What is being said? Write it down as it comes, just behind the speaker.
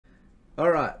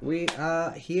Alright, we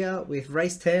are here with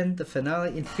race 10, the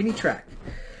finale Infini-Track.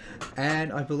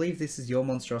 And I believe this is your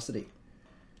monstrosity.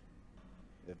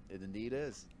 It indeed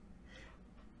is.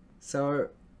 So,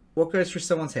 what goes through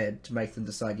someone's head to make them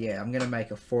decide, yeah, I'm going to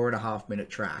make a 4.5 minute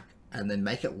track and then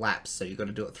make it laps, so you've got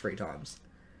to do it 3 times?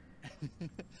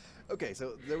 Okay,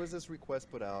 so there was this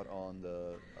request put out on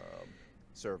the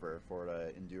server for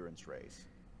the endurance race.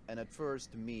 And at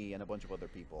first, me and a bunch of other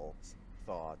people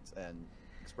thought and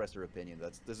expressed their opinion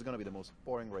that this is going to be the most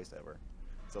boring race ever.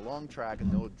 It's a long track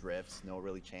and no drifts, no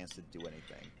really chance to do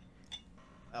anything.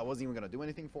 I wasn't even going to do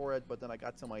anything for it, but then I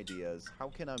got some ideas. How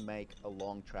can I make a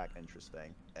long track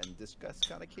interesting? And this just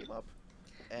kind of came up.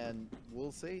 And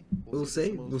we'll see. We'll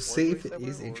see. We'll see if it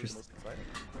is interesting.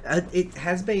 It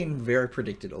has been very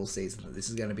predicted all season that this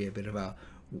is going to be a bit of a...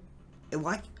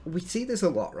 Like, we see this a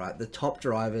lot, right? The top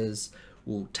drivers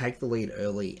will take the lead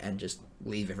early and just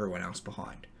leave everyone else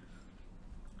behind.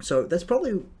 So that's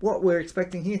probably what we're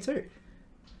expecting here too.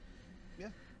 Yeah.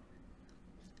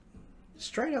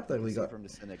 Straight up though, we got from the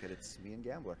syndicate. It's me and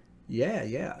Gambler. Yeah,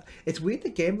 yeah. It's weird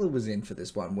that Gambler was in for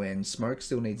this one when Smoke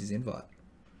still needs his invite.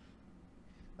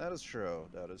 That is true.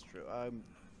 That is true. I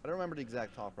don't remember the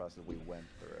exact thought process we went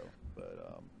through,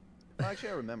 but actually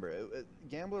I remember.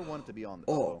 Gambler wanted to be on.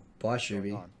 Oh, bye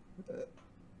Shuby.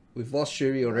 We've lost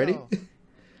Shuby already. Oh.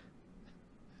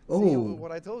 Oh, see,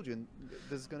 what I told you.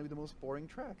 This is going to be the most boring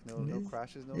track. No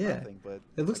crashes, no nothing. But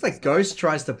it looks like Ghost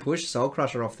tries to push Soul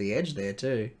Crusher off the edge there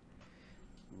too.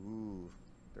 Ooh,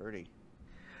 dirty.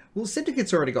 Well,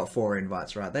 Syndicate's already got 4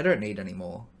 invites, right? They don't need any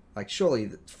more. Like,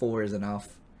 surely 4 is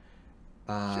enough.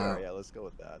 Sure, yeah, let's go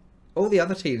with that. All the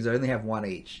other teams only have 1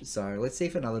 each, so let's see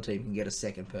if another team can get a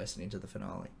second person into the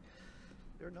finale.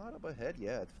 They're not up ahead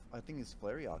yet. I think it's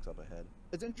Flariox up ahead.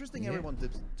 It's interesting everyone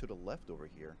dips to the left over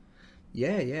here.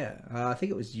 Yeah, yeah. I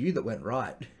think it was you that went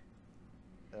right.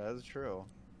 That's true.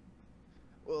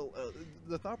 Well,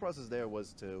 the thought process there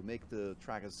was to make the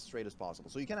track as straight as possible.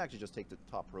 So you can actually just take the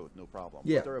top road, no problem.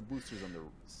 Yeah. But there are boosters on the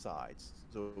sides,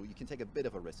 so you can take a bit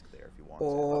of a risk there if you want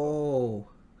to.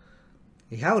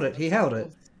 He held it. He held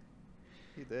it.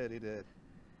 He did. He did.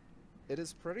 It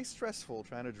is pretty stressful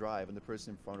trying to drive and the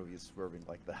person in front of you is swerving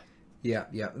like that. Yeah,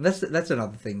 yeah. That's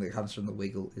another thing that comes from the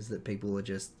wiggle, is that people are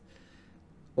just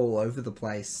all over the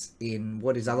place in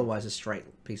what is otherwise a straight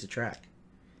piece of track.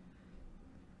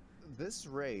 This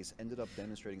race ended up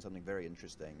demonstrating something very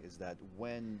interesting, is that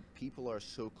when people are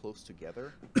so close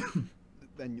together,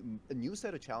 then a new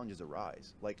set of challenges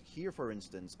arise. Like here, for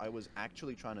instance, I was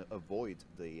actually trying to avoid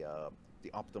the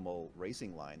optimal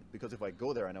racing line, because if I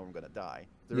go there, I know I'm going to die.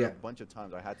 There are a bunch of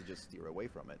times I had to just steer away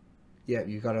from it. Yeah,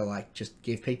 you got to like just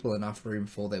give people enough room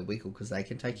for their wiggle, because they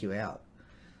can take you out.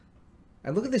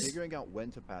 And look at this. Figuring out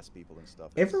when to pass people and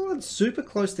stuff. Everyone's super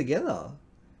close together.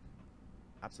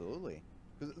 Absolutely.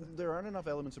 Because there aren't enough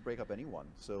elements to break up anyone.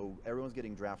 So everyone's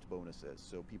getting draft bonuses.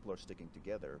 So people are sticking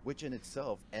together, which in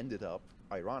itself ended up,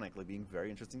 ironically, being very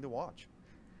interesting to watch.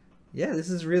 Yeah, this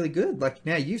is really good. Like,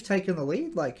 now you've taken the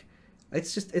lead. Like,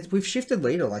 we've shifted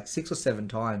leader like 6 or 7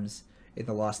 times in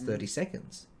the last 30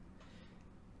 seconds.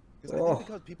 I think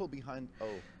because people behind...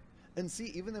 And see,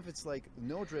 even if it's like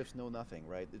no drifts, no nothing,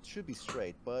 right? It should be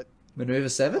straight, but... Maneuver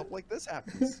 7? Like this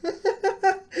happens.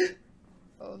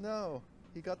 Oh no.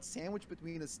 He got sandwiched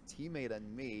between his teammate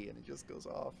and me, and it just goes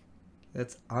off.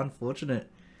 That's unfortunate.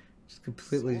 Just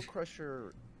completely... Soul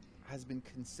Crusher has been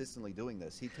consistently doing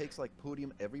this. He takes like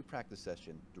podium every practice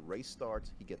session. The race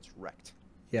starts, he gets wrecked.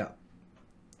 Yeah.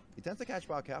 He tends to catch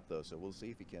back cap though, so we'll see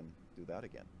if he can do that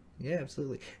again. Yeah,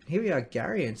 absolutely. Here we are,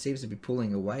 Gary, and seems to be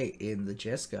pulling away in the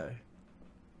Jesco.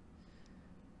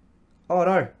 Oh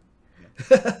no!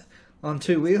 Yeah. On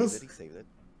 2 wheels? He saved it.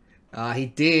 He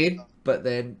did, but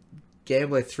then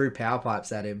Gambler threw power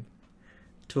pipes at him.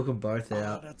 Took them both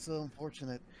out. Oh, that's so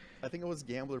unfortunate. I think it was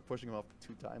Gambler pushing him off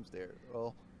 2 times there.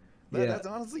 Well, that's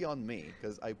honestly on me,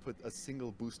 because I put a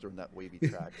single booster in that wavy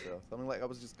track, so something like that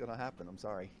was just going to happen. I'm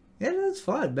sorry. Yeah, that's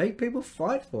fine. Make people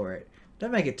fight for it.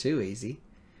 Don't make it too easy.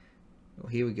 Well,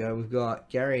 here we go. We've got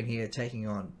Gary in here taking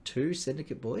on 2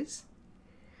 Syndicate boys.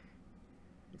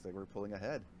 Looks like we're pulling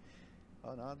ahead.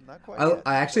 Oh, no, not quite yet.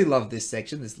 I actually love this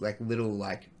section. This like little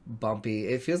like bumpy.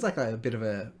 It feels like a bit of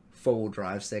a 4-wheel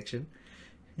drive section.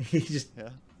 He's just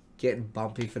getting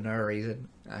bumpy for no reason.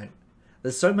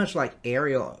 There's so much like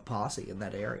aerial passing in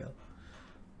that area.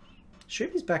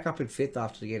 Shuby's back up in 5th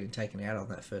after getting taken out on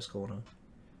that first corner.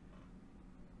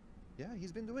 Yeah,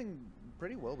 he's been doing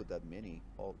pretty well with that mini.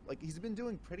 He's been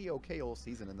doing pretty okay all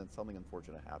season, and then something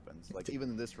unfortunate happens. Like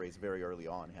even in this race, very early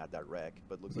on, he had that wreck,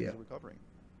 but looks like he's recovering.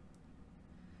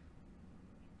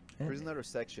 There's another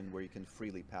section where you can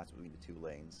freely pass between the 2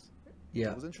 lanes. So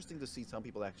Yeah. it was interesting to see some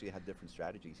people actually had different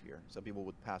strategies here. Some people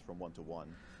would pass from one to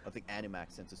one. I think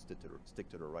Animax tends to stick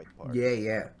to the right part. Yeah,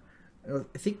 yeah.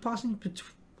 I think passing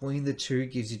between the two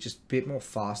gives you just a bit more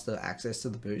faster access to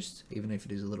the boost, even if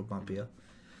it is a little bumpier.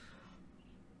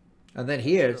 And then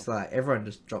here, True. it's like everyone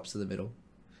just drops to the middle.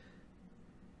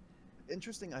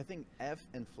 Interesting, I think F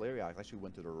and Flareox actually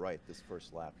went to the right this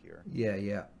first lap here. Yeah,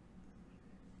 yeah.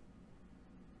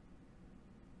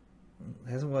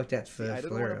 It hasn't worked out for I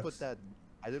didn't want to Flareox. put that.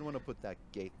 I didn't want to put that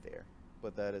gate there,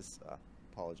 but that is.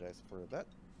 Apologize for that.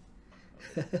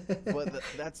 But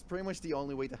that's pretty much the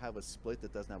only way to have a split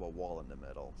that doesn't have a wall in the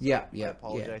middle. So Yeah, yeah. I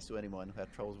apologize to anyone who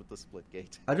had troubles with the split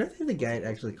gate. I don't think the gate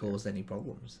actually caused any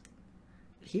problems.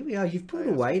 Here we are. You've pulled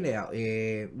away now.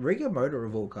 Rigger Motor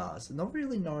of all cars, not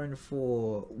really known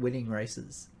for winning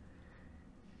races.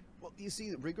 Well, you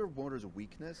see, Rigger Motor's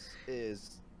weakness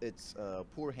is its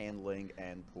poor handling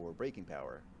and poor braking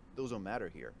power. Those don't matter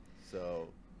here, so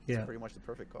it's pretty much the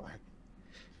perfect car.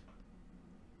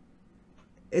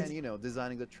 And, you know,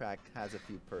 designing the track has a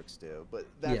few perks too. But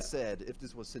that said, if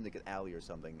this was Syndicate Alley or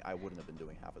something, I wouldn't have been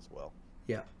doing half as well.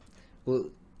 Yeah. Well,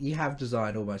 you have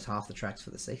designed almost half the tracks for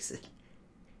the season.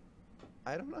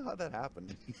 I don't know how that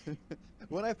happened.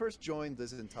 When I first joined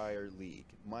this entire league,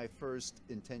 my first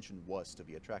intention was to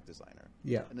be a track designer.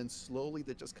 Yeah. And then slowly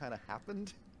that just kind of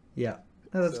happened. Yeah.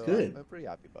 No, that's good. I'm pretty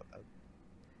happy about that.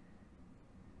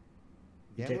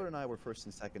 Gambler and I were first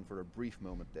and second for a brief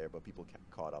moment there, but people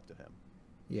caught up to him.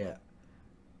 Yeah.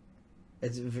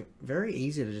 It's very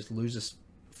easy to just lose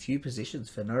a few positions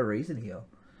for no reason here.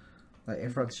 Like,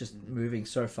 everyone's just moving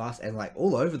so fast and, like,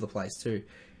 all over the place, too.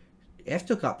 F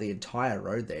took up the entire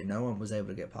road there. No one was able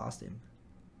to get past him.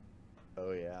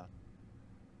 Oh, yeah.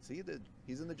 See,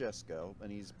 he's in the Jesco, and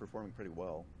he's performing pretty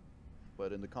well.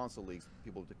 But in the console leagues,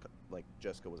 people like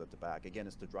Jesco was at the back. Again,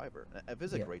 it's the driver. F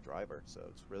is a great driver, so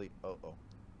it's really... Uh-oh.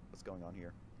 What's going on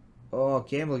here? Oh,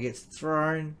 Gambler gets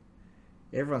thrown.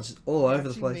 Everyone's just all over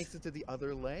the place. He makes it to the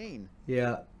other lane.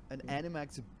 Yeah. And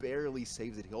Animax barely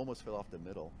saves it. He almost fell off the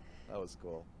middle. That was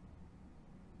cool.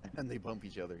 And they bump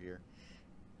each other here.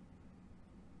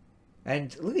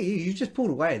 And look at you. You just pulled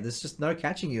away. There's just no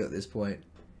catching you at this point.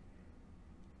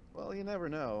 Well, you never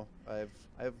know.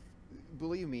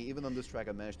 Believe me, even on this track,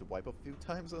 I managed to wipe a few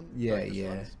times on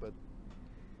runs, but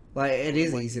like, it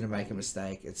is easy to make a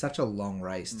mistake. It's such a long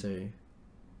race too.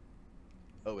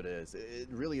 Oh, it is. It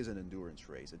really is an endurance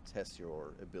race. It tests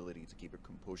your ability to keep your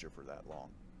composure for that long.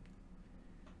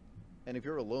 And if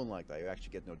you're alone like that, you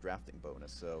actually get no drafting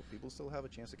bonus, so people still have a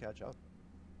chance to catch up.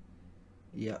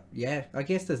 Yeah, yeah. I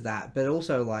guess there's that, but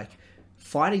also, like,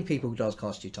 fighting people does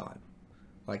cost you time.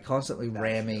 Like, constantly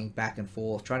ramming back and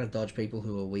forth, trying to dodge people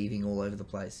who are weaving all over the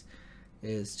place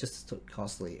is just as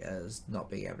costly as not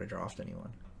being able to draft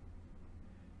anyone.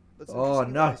 Oh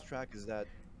no! This track is that.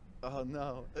 Oh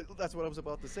no! That's what I was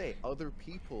about to say. Other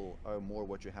people are more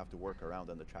what you have to work around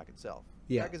than the track itself.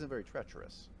 The track isn't very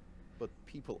treacherous, but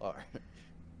people are.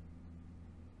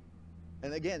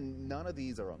 And again, none of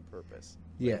these are on purpose.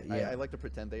 I like to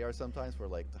pretend they are sometimes for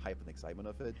like the hype and excitement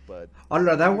of it, but I don't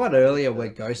know. That one earlier where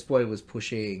Ghost Boy was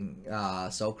pushing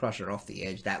Soul Crusher off the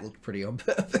edge, that looked pretty on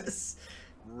purpose.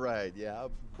 Right, yeah,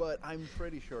 but I'm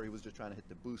pretty sure he was just trying to hit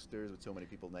the boosters with so many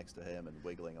people next to him and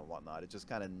wiggling and whatnot. It just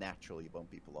kind of naturally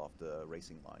bumped people off the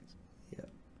racing lines. Yeah.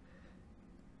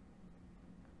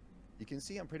 You can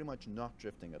see I'm pretty much not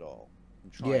drifting at all.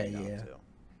 I'm trying not to.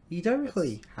 You don't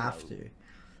really have to.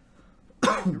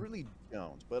 You really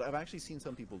don't, but I've actually seen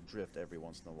some people drift every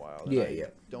once in a while. And I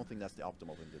don't think that's the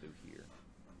optimal thing to do here.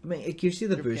 I mean, it gives you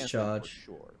the drift boost charge.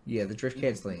 Sure. Yeah, the drift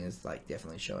cancelling is like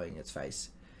definitely showing its face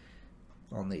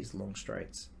on these long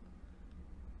straights.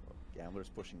 Gambler's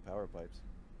pushing power pipes.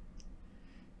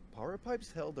 Power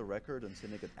pipes held the record on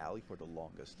Syndicate Alley for the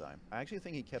longest time. I actually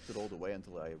think he kept it all the way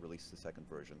until I released the second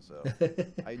version, so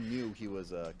I knew he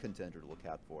was a contender to look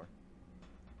out for.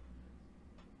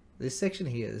 This section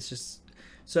here is just...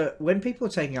 So, when people are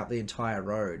taking up the entire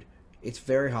road, it's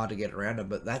very hard to get around them,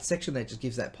 but that section there just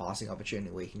gives that passing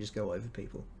opportunity where you can just go over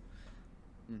people.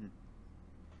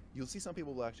 You'll see some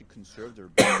people will actually conserve their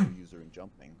ability to use during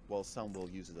jumping, while some will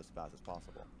use it as fast as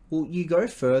possible. Well, you go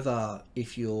further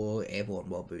if you're airborne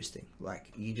while boosting.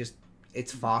 Like, you just...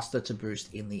 It's faster to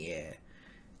boost in the air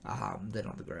than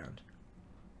on the ground.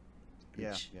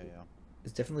 Yeah.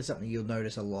 It's definitely something you'll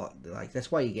notice a lot. Like,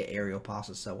 that's why you get aerial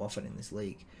passes so often in this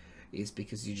league, is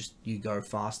because you go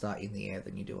faster in the air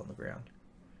than you do on the ground.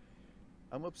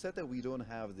 I'm upset that we don't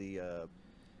have the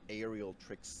aerial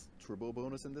tricks turbo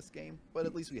bonus in this game, but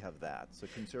at least we have that. So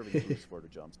conserving boost for the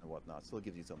jumps and whatnot still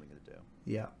gives you something to do.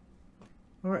 Yeah.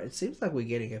 All right. It seems like we're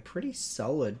getting a pretty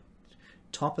solid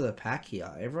top of the pack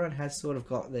here. Everyone has sort of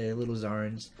got their little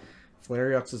zones.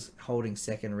 Flariox is holding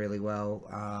second really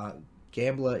well.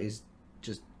 Gambler is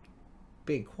just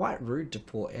being quite rude to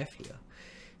poor F here.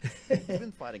 He's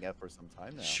been fighting F for some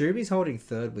time now. Shuby's holding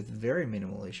third with very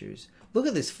minimal issues. Look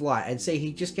at this flight and see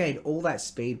he just gained all that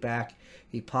speed back.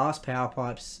 He passed power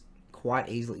pipes quite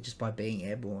easily just by being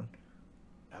airborne.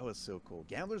 That was so cool.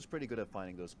 Gambler's pretty good at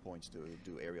finding those points to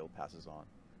do aerial passes on.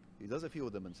 He does a few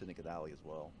of them in Syndicate Alley as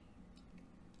well.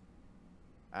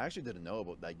 I actually didn't know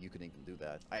about that you could even do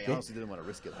that. I honestly didn't want to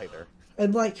risk it either.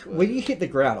 And like when you hit the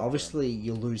ground, obviously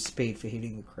you lose speed for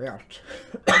hitting the ground.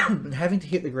 And having to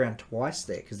hit the ground twice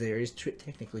there, because there is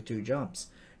technically 2 jumps,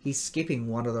 he's skipping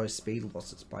one of those speed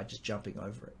losses by just jumping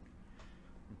over it.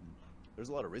 There's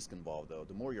a lot of risk involved though.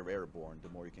 The more you're airborne, the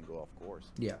more you can go off course.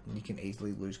 Yeah, and you can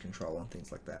easily lose control on things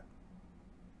like that.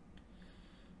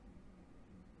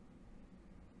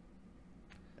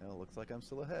 Well, looks like I'm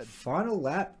still ahead. Final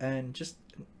lap, and just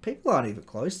people aren't even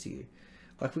close to you.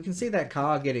 Like we can see that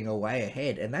car getting away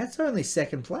ahead, and that's only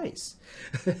second place.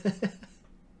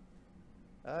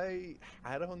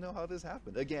 I don't know how this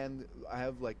happened. Again, I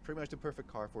have like pretty much the perfect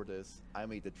car for this. I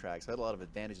made the track, so I had a lot of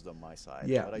advantages on my side.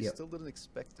 Yeah, but I still didn't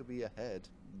expect to be ahead,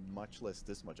 much less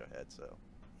this much ahead. So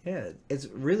yeah, it's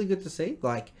really good to see.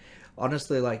 Like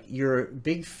honestly, like you're a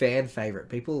big fan favorite.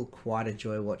 People quite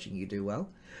enjoy watching you do well.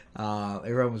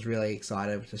 Everyone was really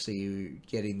excited to see you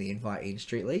getting the invite in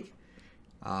Street League.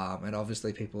 And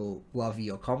obviously people love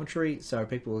your commentary, so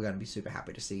people are going to be super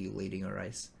happy to see you leading a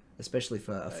race, especially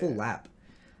for a full lap.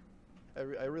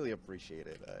 I really appreciate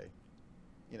it.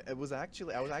 I was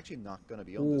actually not going to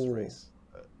be on this race.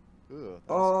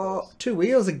 Oh, 2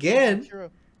 wheels again.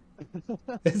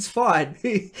 It's fine.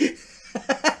 He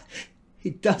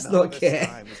does not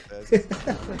care.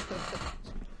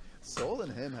 Soul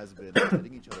and him has been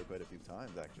hitting each other quite a few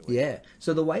times, actually. Yeah.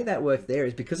 So the way that worked there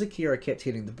is because Akira kept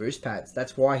hitting the boost pads.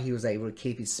 That's why he was able to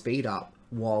keep his speed up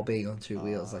while being on 2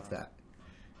 wheels like that.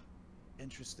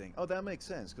 Interesting. Oh, that makes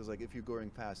sense, because like if you're going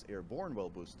past airborne while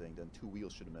boosting, then 2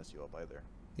 wheels shouldn't mess you up either.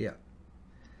 Yeah.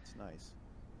 It's nice.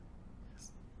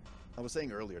 I was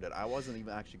saying earlier that I wasn't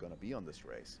even actually going to be on this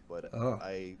race, but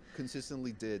I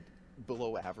consistently did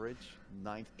below average,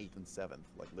 9th, 8th, and 7th,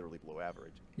 like literally below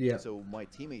average. Yeah. So my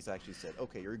teammates actually said,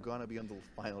 okay, you're going to be on the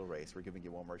final race. We're giving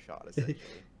you one more shot, essentially.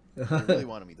 They really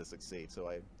wanted me to succeed,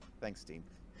 so thanks, team.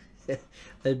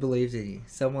 They believed in you.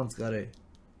 Someone's got to.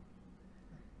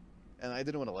 And I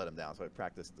didn't want to let him down, so I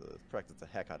practiced the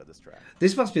heck out of this track.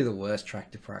 This must be the worst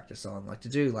track to practice on. Like to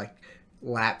do like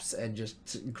laps and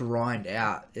just grind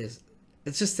out it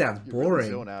just sounds boring. You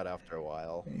really zone out after a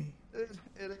while. It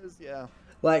is, yeah.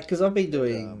 Like, because I've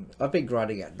been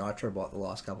grinding at Nitrobot the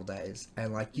last couple of days,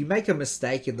 and like you make a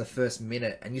mistake in the first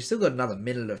minute, and you still got another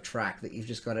minute of track that you've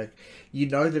just got to, you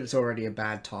know that it's already a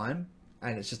bad time,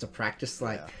 and it's just a practice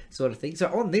sort of thing. So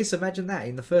on this, imagine that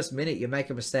in the first minute you make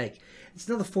a mistake, it's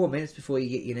another 4 minutes before you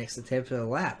get your next attempt at a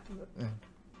lap.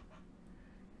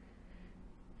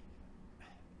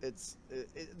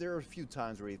 There are a few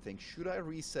times where you think, should I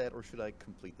reset or should I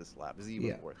complete this lap? Is it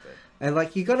even worth it? And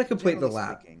like you got to complete the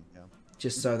lap. Speaking,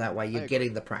 just so that way you're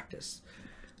getting the practice.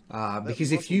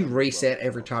 Because if you reset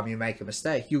every time you make a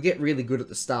mistake, you'll get really good at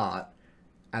the start,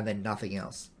 and then nothing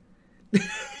else.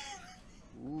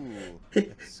 Ooh,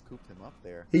 scooped him up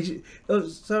there.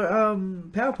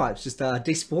 Power Pipes just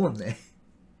despawned there.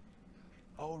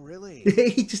 Oh, really?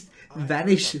 He just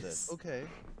vanishes. Okay.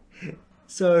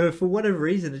 So for whatever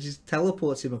reason, it just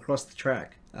teleports him across the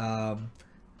track.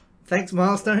 Thanks,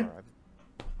 Milestone.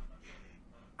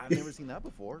 I've never seen that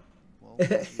before. Well, you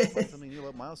find something new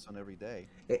about Milestone every day.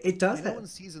 It does that. I know in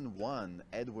Season 1,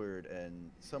 Edward and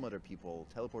some other people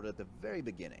teleported at the very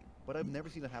beginning, but I've never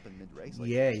seen it happen mid-race.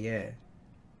 Yeah.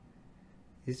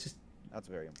 It's just... That's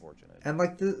very unfortunate. And,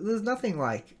 like, there's nothing,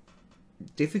 like,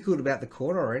 difficult about the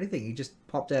corner or anything. He just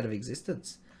popped out of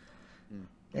existence.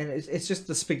 And it's just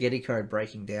the spaghetti code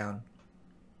breaking down.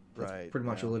 That's pretty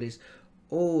much all it is.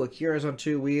 Oh, Akira's on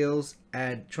 2 wheels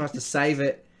and tries to save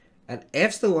it. And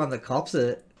F's the one that cops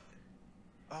it.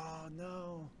 Oh,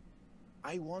 no.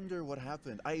 I wonder what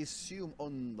happened. I assume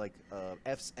on, like,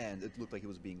 F's end, it looked like he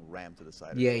was being rammed to the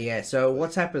side. Yeah. So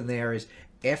what's happened there is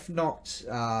F knocked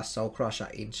Soul Crusher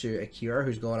into Akira,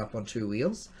 who's gone up on 2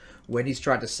 wheels. When he's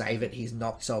tried to save it, he's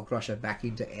knocked Soul Crusher back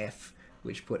into F,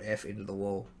 which put F into the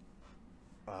wall.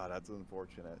 Ah, that's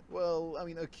unfortunate. Well, I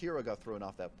mean, Akira got thrown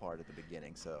off that part at the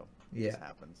beginning, so it just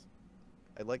happens.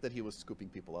 I like that he was scooping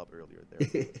people up earlier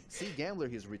there. See, Gambler,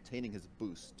 he's retaining his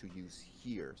boost to use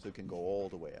here, so it can go all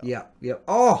the way up. Yeah.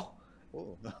 Oh!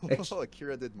 Oh, Actually,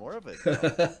 Akira did more of it.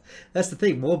 Now. that's the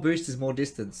thing. More boost is more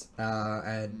distance,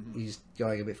 and Mhm. he's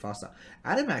going a bit faster.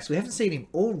 Adamax, we haven't seen him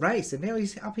all race, and now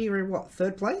he's up here in what,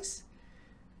 third place?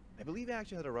 I believe he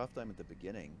actually had a rough time at the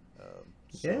beginning,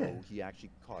 Yeah. so he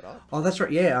actually caught up. Oh, that's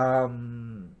right. Yeah.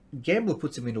 Gambler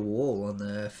puts him in a wall on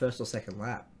the first or second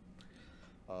lap,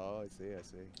 Oh, I see, I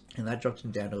see. and that dropped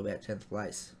him down to about 10th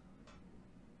place.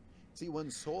 See, when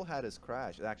Soul had his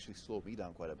crash, it actually slowed me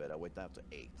down quite a bit. I went down to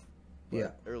 8th. But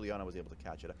Yeah. early on, I was able to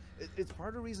catch it. It's part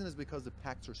of the reason is because the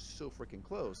packs are so freaking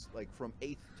close. Like, from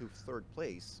 8th to 3rd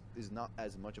place is not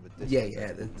as much of a distance Yeah, as yeah.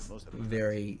 it is That's most of the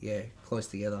very, close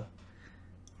together.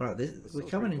 All right, It's we're so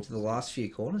coming pretty into cool the to see. last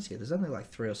few corners here. There's only like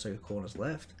 3 or so corners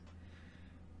left.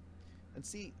 And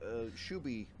see,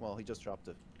 Shubi, well, he just dropped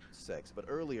to 6, but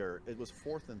earlier it was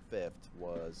 4th and 5th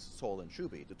was Soul and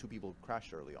Shubi, the two people who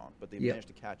crashed early on, but they Yep. managed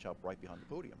to catch up right behind the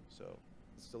podium, so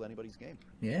it's still anybody's game.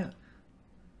 Yeah.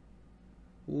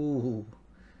 Ooh.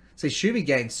 See, Shuby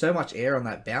gained so much air on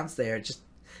that bounce there.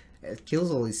 It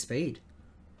kills all his speed.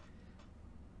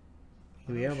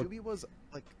 Here we are. Shubi was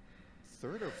like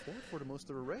 3rd or 4th for the most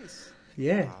of the race.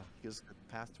 Yeah. He just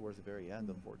passed towards the very end,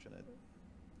 unfortunate.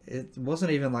 It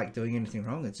wasn't even like doing anything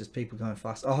wrong. It's just people going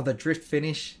fast. Oh, the drift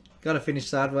finish. Got to finish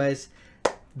sideways.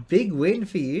 Big win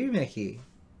for you, Meki.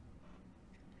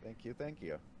 Thank you, thank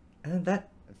you. And that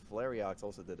And Flariox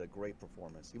also did a great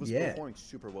performance. He was Yeah. performing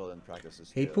super well in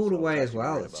practices. he too, pulled so I was away as actually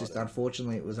well. worried It's about just it.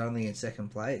 unfortunately it was only in second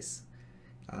place,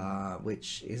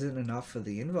 which isn't enough for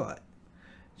the invite.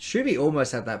 Shuby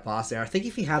almost had that pass there. I think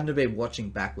if he hadn't have been watching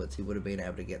backwards, he would have been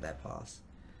able to get that pass.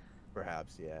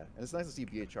 Perhaps, yeah. And it's nice to see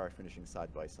BHR finishing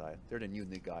side by side. They're the new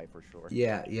guy for sure.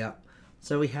 Yeah, yeah.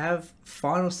 So we have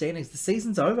final standings. The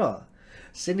season's over.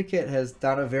 Syndicate has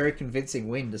done a very convincing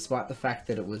win, despite the fact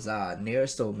that it was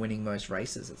Neostorm winning most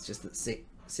races. It's just that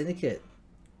Syndicate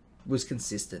was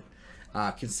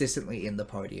consistently in the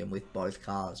podium with both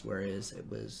cars, whereas it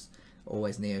was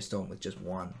always Neostorm with just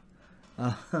one.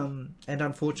 And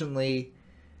unfortunately,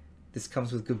 this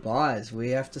comes with goodbyes.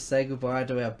 We have to say goodbye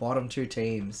to our bottom 2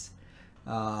 teams.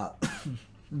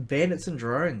 Bandits and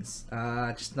Drones.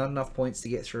 Just not enough points to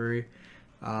get through.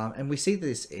 And we see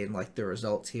this in like the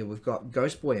results here. We've got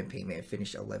Ghost Boy and P-Man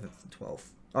finished 11th and 12th.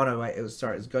 Oh no, wait, it was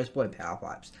Ghost Boy and Power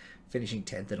Pipes finishing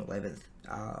 10th and 11th.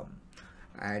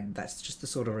 And that's just the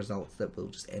sort of results that will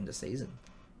just end a season.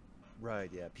 Right,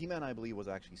 yeah. P-Man, I believe, was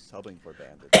actually subbing for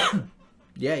Bandit.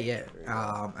 Yeah, yeah.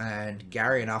 And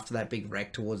Gary, and after that big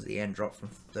wreck towards the end, dropped from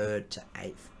 3rd to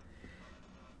 8th.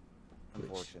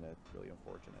 Unfortunate, really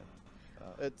unfortunate.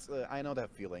 I know that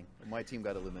feeling. My team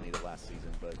got eliminated last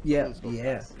season, but Yeah, rules go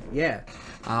yeah, fast. yeah.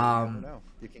 No,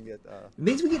 you can get. It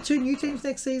means we get 2 new teams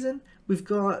next season. We've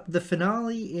got the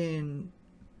finale in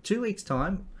 2 weeks'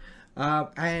 time,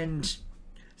 and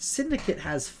Syndicate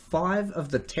has 5 of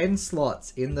the 10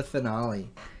 slots in the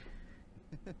finale.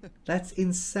 That's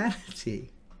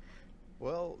insanity.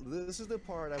 Well, this is the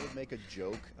part I would make a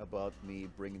joke about me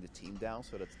bringing the team down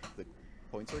so that the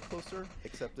points are closer.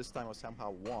 Except this time I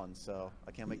somehow won, so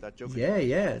I can't make that joke Yeah, anymore.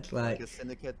 yeah. It's like, Because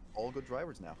Syndicate, all good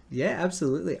drivers now. yeah,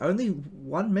 absolutely. Only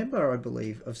one member, I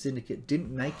believe, of Syndicate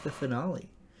didn't make the finale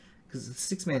because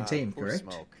it's a 6-man team, Poor correct?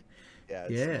 Smoke. Yeah,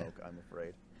 it's Yeah. Smoke, I'm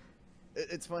afraid.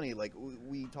 It's funny, like,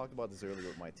 we talked about this earlier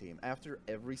with my team. After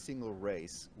every single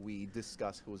race, we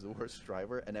discuss who's the worst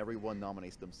driver, and everyone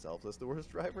nominates themselves as the worst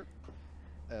driver.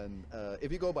 And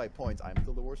if you go by points, I'm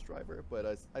still the worst driver, but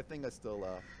I think I still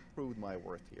proved my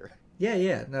worth here. Yeah,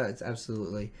 yeah. No, it's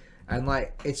absolutely. And,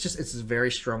 like, it's a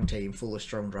very strong team full of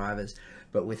strong drivers.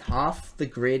 But with half the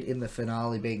grid in the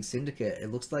finale being Syndicate,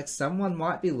 it looks like someone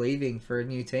might be leaving for a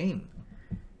new team.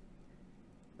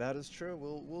 That is true.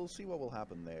 We'll see what will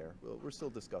happen there. We're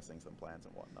still discussing some plans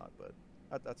and whatnot,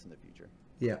 but that's in the future.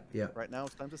 Yeah, yeah. Right now,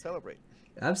 it's time to celebrate.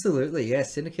 Absolutely, yeah.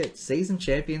 Syndicate season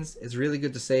champions is really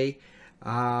good to see.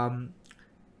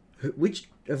 Which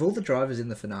of all the drivers in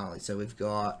the finale? So we've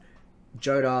got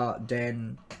Joda,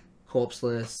 Den,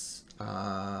 Corpseless,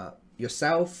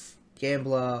 yourself,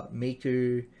 Gambler,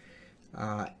 Miku,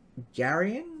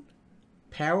 Garion,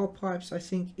 Power Pipes, I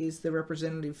think, is the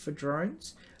representative for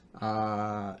drones.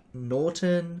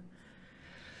 Norton,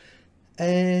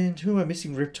 and who am I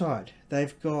missing? Riptide.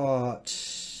 They've got,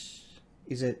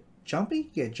 is it Jumpy?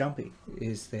 Yeah, Jumpy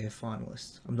is their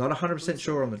finalist. I'm not 100%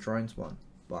 sure on the drones one,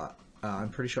 but I'm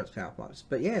pretty sure it's Power Pipes.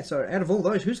 But yeah, so out of all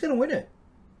those, who's going to win it?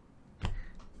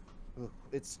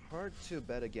 It's hard to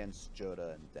bet against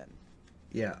Joda and Den.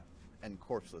 Yeah. And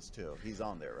Corpseless too. He's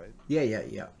on there, right? Yeah.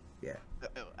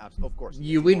 Of course.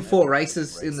 You win 4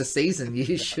 races in the season,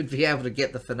 you should be able to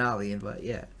get the finale invite,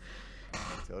 yeah.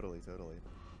 Totally.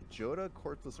 Joda,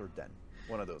 Corpseless, or Den?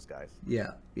 One of those guys.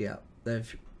 Yeah, yeah.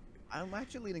 They've I'm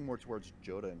actually leaning more towards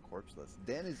Joda and Corpseless.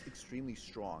 Dan is extremely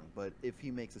strong, but if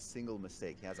he makes a single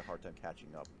mistake, he has a hard time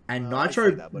catching up. and I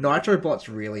say that, but Nitrobot's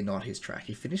really not his track.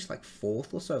 He finished like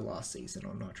 4th or so last season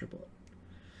on Nitrobot.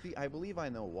 see, I believe I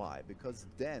know why. Because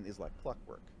Dan is like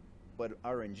clockwork, but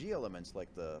RNG elements like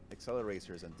the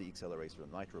acceleracers and deaccelerator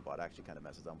and Nitrobot actually kind of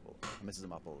messes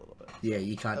him up a little bit. Yeah,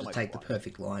 you can't That just might take be the why.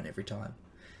 perfect line every time.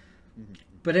 Mhm.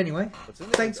 But anyway, But in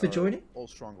the thanks end, for are joining. all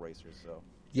strong racers, so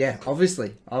Yeah,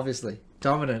 obviously.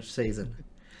 Dominant season.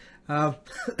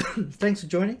 Thanks for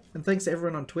joining, and thanks to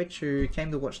everyone on Twitch who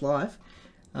came to watch live.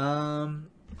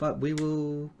 But we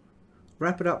will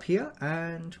wrap it up here,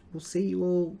 and we'll see you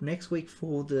all next week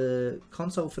for the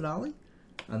console finale,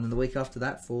 and then the week after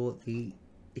that for the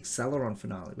Acceleron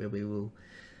finale, where we will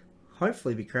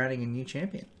hopefully be crowning a new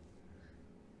champion.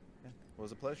 yeah, it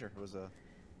was a pleasure. It was a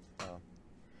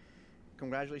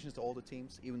congratulations to all the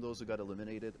teams, even those who got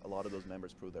eliminated. A lot of those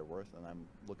members proved their worth, and I'm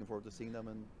looking forward to seeing them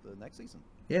in the next season.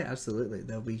 Yeah, absolutely.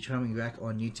 They'll be coming back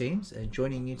on new teams and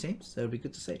joining new teams, so it'll be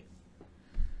good to see.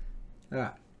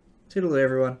 Alright. Toodaloo,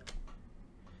 everyone.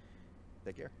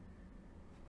 Take care.